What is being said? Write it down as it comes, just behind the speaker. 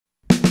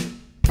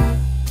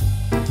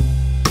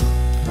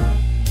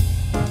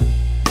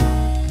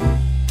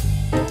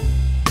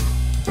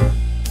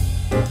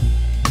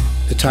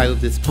title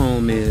of this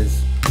poem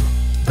is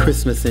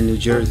Christmas in New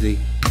Jersey.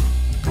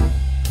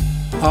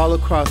 All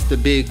across the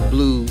big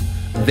blue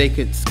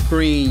vacant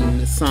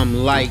screen, some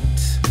light,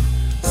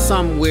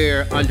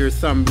 somewhere under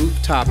some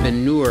rooftop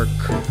in Newark,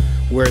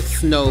 where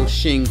snow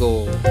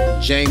shingle,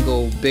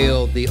 jangle,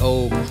 bailed the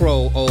old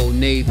crow, old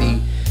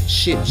navy,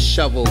 shit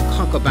shovel,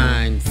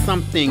 concubine,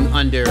 something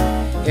under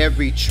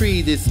every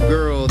tree, this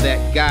girl,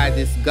 that guy,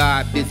 this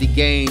god, busy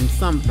game,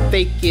 some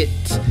fake it,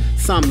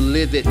 some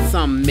live it,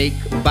 some make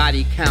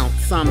body count,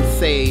 some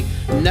say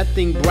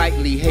nothing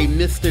brightly, hey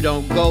mister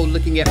don't go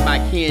looking at my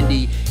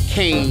candy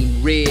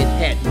cane, red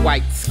hat,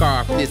 white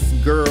scarf, this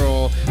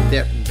girl,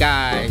 that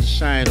guy,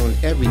 shine on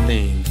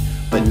everything,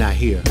 but not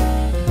here.